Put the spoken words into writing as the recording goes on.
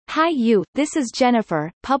Hi you, this is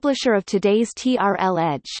Jennifer, publisher of today's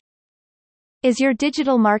TRL Edge. Is your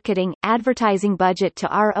digital marketing, advertising budget to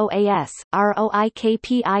ROAS, ROI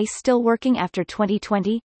KPI still working after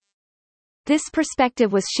 2020? This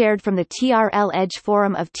perspective was shared from the TRL Edge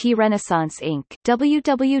forum of T-Renaissance Inc.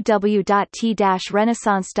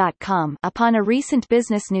 www.t-renaissance.com upon a recent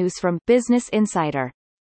business news from Business Insider.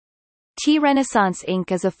 T-Renaissance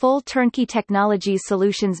Inc. is a full turnkey technology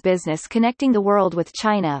solutions business connecting the world with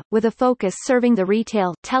China, with a focus serving the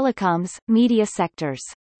retail, telecoms, media sectors.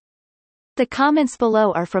 The comments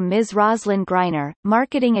below are from Ms. Roslyn Greiner,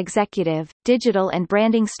 marketing executive, digital and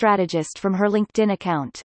branding strategist from her LinkedIn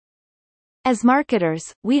account. As marketers,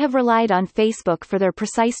 we have relied on Facebook for their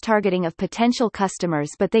precise targeting of potential customers,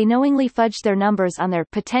 but they knowingly fudged their numbers on their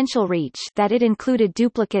potential reach, that it included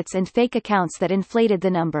duplicates and fake accounts that inflated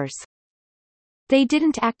the numbers. They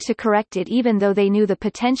didn't act to correct it even though they knew the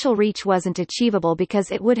potential reach wasn't achievable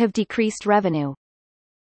because it would have decreased revenue.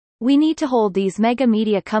 We need to hold these mega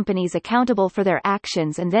media companies accountable for their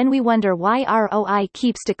actions, and then we wonder why ROI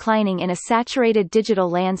keeps declining in a saturated digital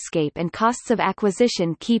landscape and costs of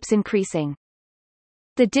acquisition keeps increasing.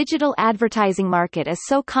 The digital advertising market is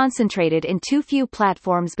so concentrated in too few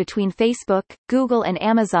platforms between Facebook, Google and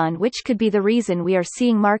Amazon, which could be the reason we are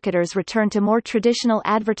seeing marketers return to more traditional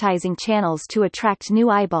advertising channels to attract new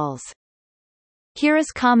eyeballs. Here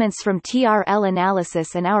is comments from TRL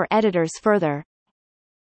Analysis and our editors further.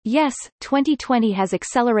 Yes, 2020 has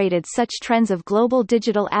accelerated such trends of global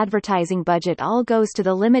digital advertising budget all goes to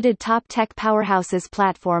the limited top tech powerhouses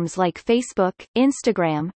platforms like Facebook,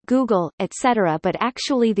 Instagram, Google, etc., but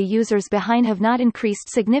actually the users behind have not increased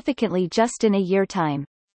significantly just in a year time.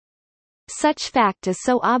 Such fact is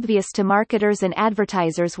so obvious to marketers and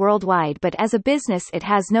advertisers worldwide, but as a business it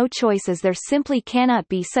has no choice as there simply cannot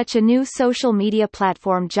be such a new social media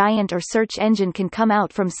platform giant or search engine can come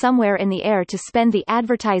out from somewhere in the air to spend the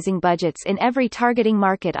advertising budgets in every targeting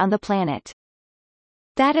market on the planet.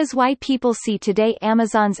 That is why people see today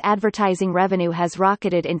Amazon's advertising revenue has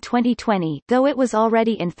rocketed in 2020, though it was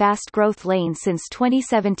already in fast growth lane since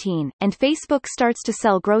 2017, and Facebook starts to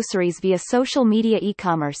sell groceries via social media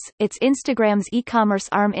e-commerce, it's Instagram's e-commerce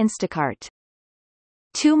arm Instacart.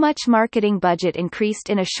 Too much marketing budget increased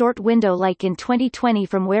in a short window like in 2020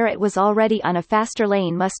 from where it was already on a faster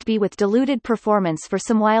lane must be with diluted performance for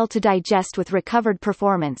some while to digest with recovered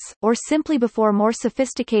performance, or simply before more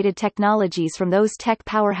sophisticated technologies from those tech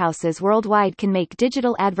powerhouses worldwide can make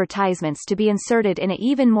digital advertisements to be inserted in an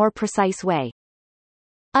even more precise way.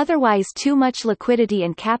 Otherwise too much liquidity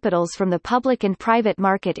and capitals from the public and private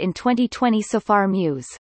market in 2020 so far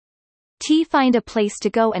muse. Find a place to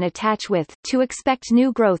go and attach with, to expect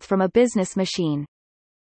new growth from a business machine.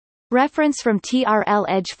 Reference from TRL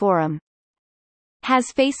Edge Forum.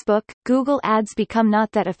 Has Facebook, Google ads become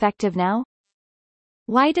not that effective now?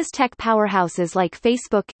 Why does tech powerhouses like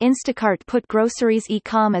Facebook, Instacart put groceries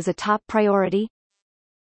e-com as a top priority?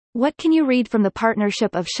 What can you read from the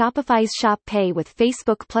partnership of Shopify's Shop Pay with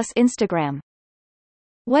Facebook plus Instagram?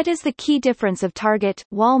 What is the key difference of Target,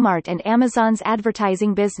 Walmart and Amazon's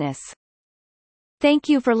advertising business? Thank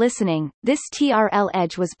you for listening. This TRL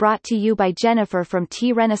Edge was brought to you by Jennifer from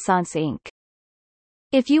T-Renaissance Inc.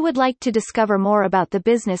 If you would like to discover more about the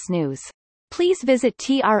business news, please visit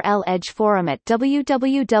TRL Edge forum at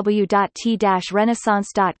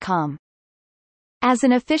www.t-renaissance.com. As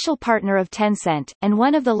an official partner of Tencent, and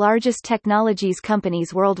one of the largest technologies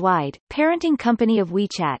companies worldwide, parenting company of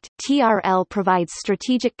WeChat, TRL provides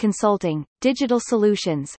strategic consulting, digital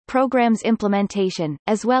solutions, programs implementation,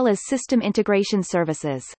 as well as system integration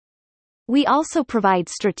services. We also provide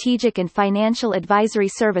strategic and financial advisory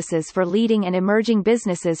services for leading and emerging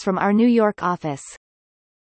businesses from our New York office.